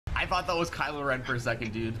I thought that was Kylo Ren for a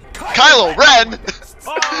second, dude. Kylo Ren?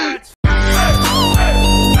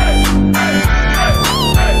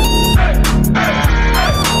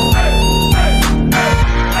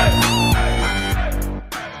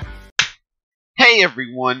 Hey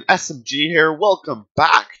everyone, SMG here. Welcome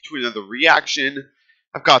back to another reaction.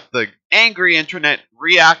 I've got the angry internet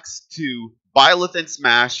reacts to Byleth and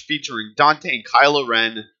Smash featuring Dante and Kylo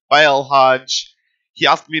Ren by Hadj. He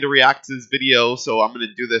asked me to react to his video, so I'm going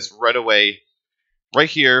to do this right away, right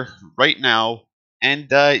here, right now. And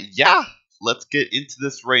yeah, let's get into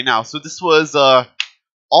this right now. So this was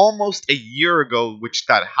almost a year ago which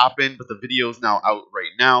that happened, but the video is now out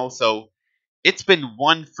right now. So it's been almost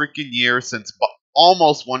one freaking year since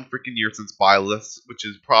Byleth, which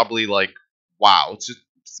is probably like, wow, it's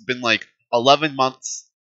been like 11 months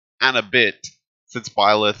and a bit since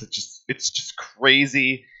Byleth. It's just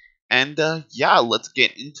crazy. And yeah, let's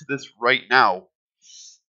get into this right now.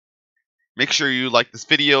 Make sure you like this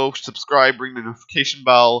video, subscribe, ring the notification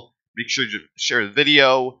bell, make sure you share the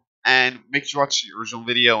video, and make sure you watch the original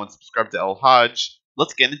video and subscribe to Hadj.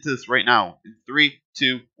 Let's get into this right now. In 3,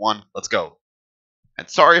 2, 1, let's go. And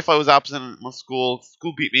sorry if I was absent from school.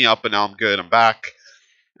 School beat me up, but now I'm good. I'm back.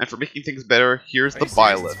 And for making things better, here's the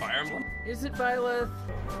Byleth. Is it Byleth?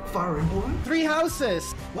 Fire Emblem? 3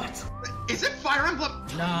 houses! What? Is it Fire Emblem?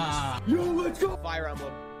 Nah. Yo, let's go! Fire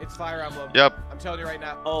Emblem. It's Fire Emblem. Yep. I'm telling you right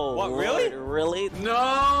now. Oh, what, Lord, really? Really?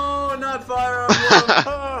 No, not Fire Emblem!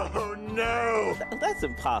 Oh, no! That's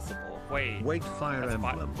impossible. Wait, Fire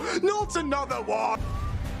Emblem. Not another one!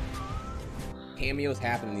 Cameos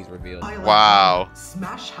happen in these reveals. Wow.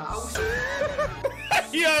 Smash House?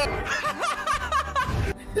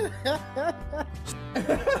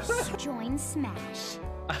 Join Smash.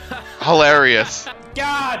 Hilarious.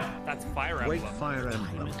 God! That's Fire Emblem. Wait, Fire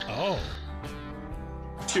Emblem. Oh.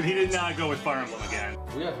 Dude, he did not go with Fire Emblem again.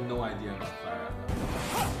 We have no idea about Fire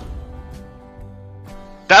Emblem.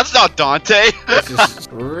 That's not Dante. This is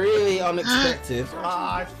really unexpected. It's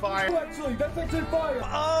fire. Actually, that's actually fire.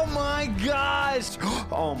 Oh my gosh!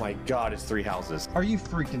 Oh my god, it's 3 houses. Are you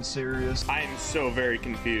freaking serious? I am so very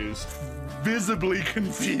confused. Visibly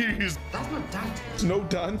confused. That's not Dante. No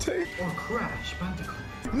Dante? Or Crash Bandicoot.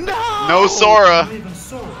 No! No Sora. Not even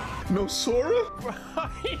Sora. No Sora? Are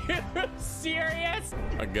you serious?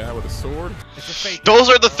 A guy with a sword? It's a fake. Those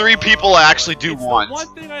are the 3 people I actually do It's want. the one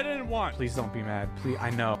thing I didn't want. Please don't be mad. Please,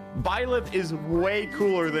 I know. Byleth is way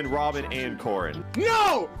cooler than Robin and Corrin.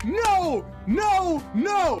 No! No! No!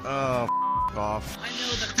 No! Off.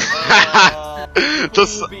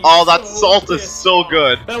 Oh, that salt is so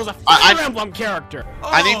good. That was a Fire Emblem character.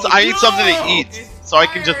 I need something to eat so I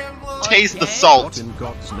can just taste the salt. In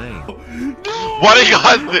God's name. What do you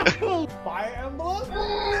got? Fire Emblem?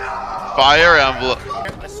 Fire Emblem.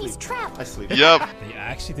 He's trapped. I sleep. Yep. They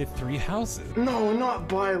actually did 3 houses. No, not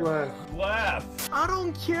Byleth. Left. I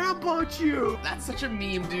don't care about you. That's such a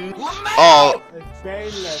meme, dude. Oh,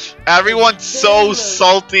 Byleth. everyone's so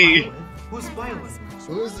salty. Who's Byleth?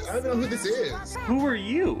 I don't know who this is. Who are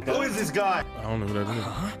you? Who is this guy? I don't know who that is.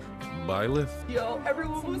 Byleth? Yo,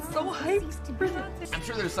 everyone was so hyped. I'm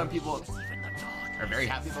sure there's some people that are very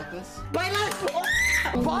happy about this. Byleth!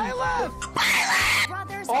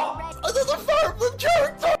 Brothers This is a Fire Emblem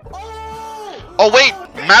character! Oh wait,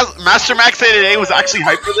 Master Max 88 was actually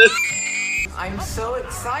hyped for this. I'm so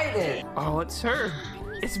excited. Oh, it's her.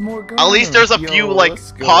 It's more good. At least there's a few like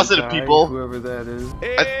positive people. Whoever that is.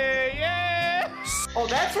 Oh,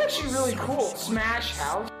 that's actually really cool. Smash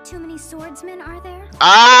House. Too many swordsmen, are there?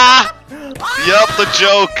 Ah! Yep, the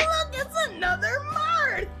joke. Look, it's another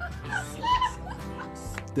Mart!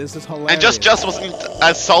 This is hilarious. And just wasn't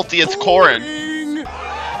as salty as Corrin.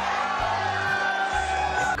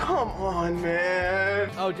 Come on, man.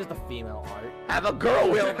 Oh, just a female art. Have a girl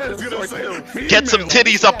wheel. Get some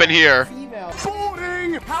titties up in here.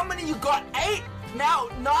 Boring! How many you got? 8? Now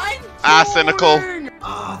 9? Ah, cynical.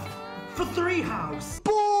 For 3 house.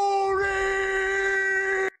 boring.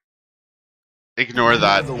 Ignore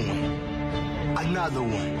that. Another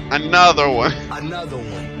one. Another one. Another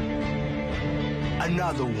one.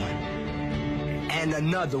 Another one. And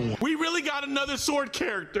another one. We really got another sword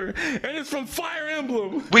character, and it's from Fire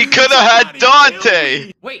Emblem. We could have had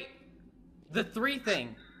Dante. Wait, the 3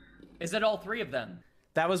 thing. Is it all 3 of them?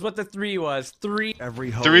 That was what the 3 was. 3.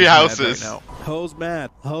 Every 3 houses. Hoes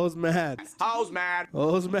mad. Hoes mad. How's mad?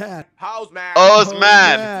 Hoes mad. How's mad? Oh, it's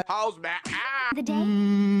mad. How's mad? Ah! The day?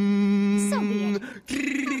 So be it.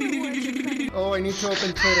 Oh, I need to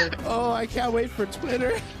open Twitter. Oh, I can't wait for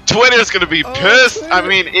Twitter. Twitter's gonna be pissed. Twitter. I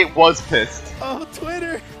mean, it was pissed. Oh,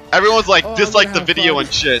 Twitter. Everyone's like, dislike I'm the gonna have video fun.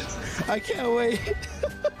 and shit. I can't wait.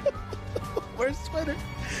 Where's Twitter?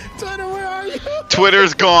 Twitter, where are you?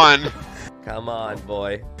 Twitter's gone. Come on,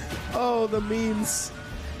 boy. Oh, the memes.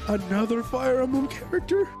 Another Fire Emblem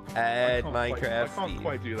character? Add Minecraft. I can't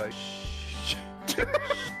quite do that.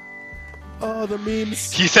 Oh, the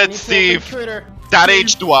memes. He said, Steve, that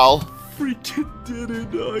aged well. Freaking did it.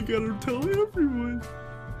 I gotta tell everyone.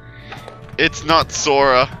 It's not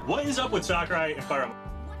Sora. What is up with Sakurai and Fire Emblem?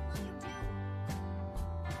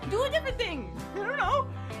 Do a different thing. I don't know.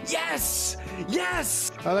 Yes!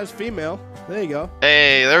 Yes! Oh, that's female. There you go.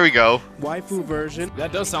 Hey, there we go. Waifu version.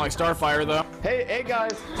 That does sound like Starfire, though. Hey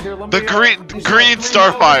guys. Here, let The me, green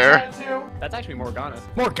Starfire. That's actually Morgana.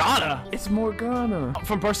 Morgana? It's Morgana.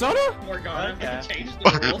 From Persona? Morgana.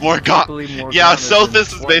 Yeah. Morgana. Yeah,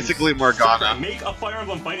 Sothis is basically Morgana. Make a Fire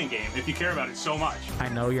Emblem fighting game if you care about it so much. I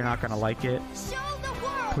know you're not gonna like it.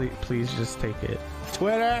 Please just take it.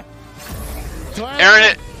 Twitter.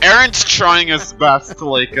 Aaron's trying his best to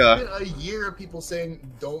like It's been a year of people saying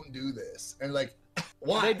don't do this, and like,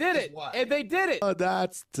 why? They did it, Why? and they did it. Oh,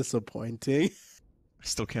 that's disappointing. I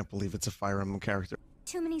still can't believe it's a Fire Emblem character.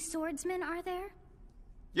 Too many swordsmen are there?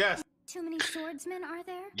 Yes. Too many swordsmen are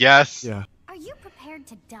there? Yes. Yeah. Are you prepared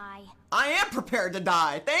to die? I am prepared to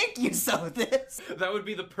die. Thank you, Sothis. That would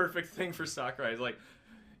be the perfect thing for Sakurai. Like,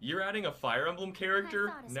 you're adding a Fire Emblem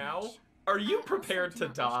character now? Are you prepared to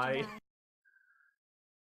die?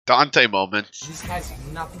 Dante moment. This has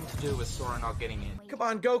nothing to do with Sora not getting in. Come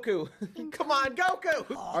on, Goku. Come on,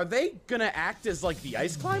 Goku. Are they gonna act as like the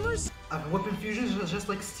ice climbers? Weapon fusions is just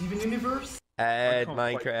like Steven Universe. Add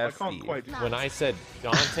Minecraft. When I said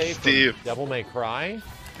Dante from Steve. Devil May Cry,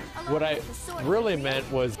 what I really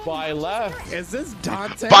meant was Byleth. Is this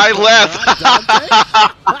Dante? Byleth.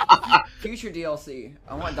 Future DLC.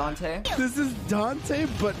 I want Dante. This is Dante,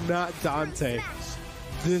 but not Dante.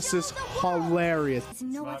 This is hilarious. There's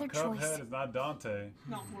no other choice. It's not Dante.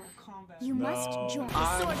 You must join the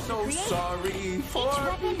I'm so create. sorry for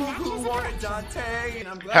weapon people who matches wanted the Dante. And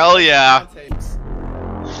I'm glad Hell we yeah. got Dante.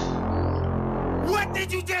 What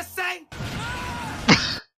did you just say?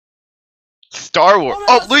 Star Wars.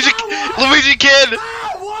 Oh, Luigi Kid.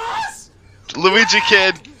 Star Wars! Luigi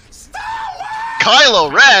Kid.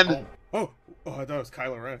 Kylo Ren. Oh, I thought it was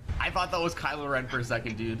Kylo Ren. I thought that was Kylo Ren for a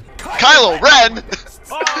second, dude. Kylo Ren.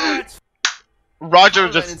 Roger Kylo Ren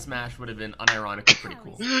in just Smash would have been unironically pretty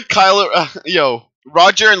cool. Yo,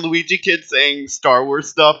 Roger and Luigi Kid saying Star Wars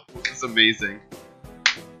stuff is amazing.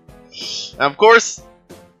 And of course,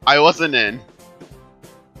 I wasn't in,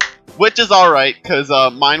 which is all right because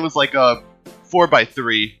mine was like a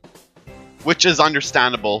 4x3, which is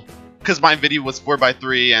understandable because my video was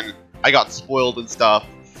 4x3 and I got spoiled and stuff.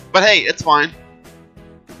 But hey, it's fine.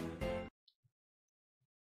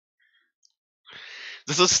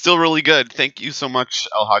 This is still really good. Thank you so much,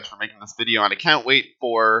 Hadj, for making this video, and I can't wait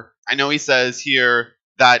for... I know he says here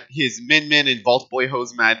that his Min Min and Vault Boy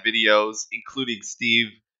Hose Mad videos, including Steve,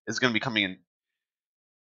 is going to be coming in.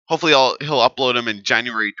 Hopefully he'll upload them in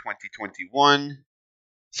January 2021.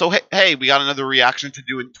 So hey, we got another reaction to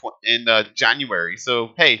do in January.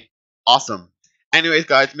 So hey, awesome. Anyways,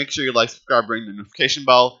 guys, make sure you like, subscribe, ring the notification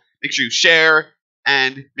bell. Make sure you share,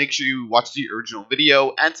 and make sure you watch the original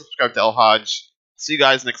video, and subscribe to Hadj. See you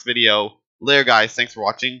guys next video. Later, guys. Thanks for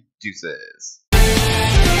watching. Deuces.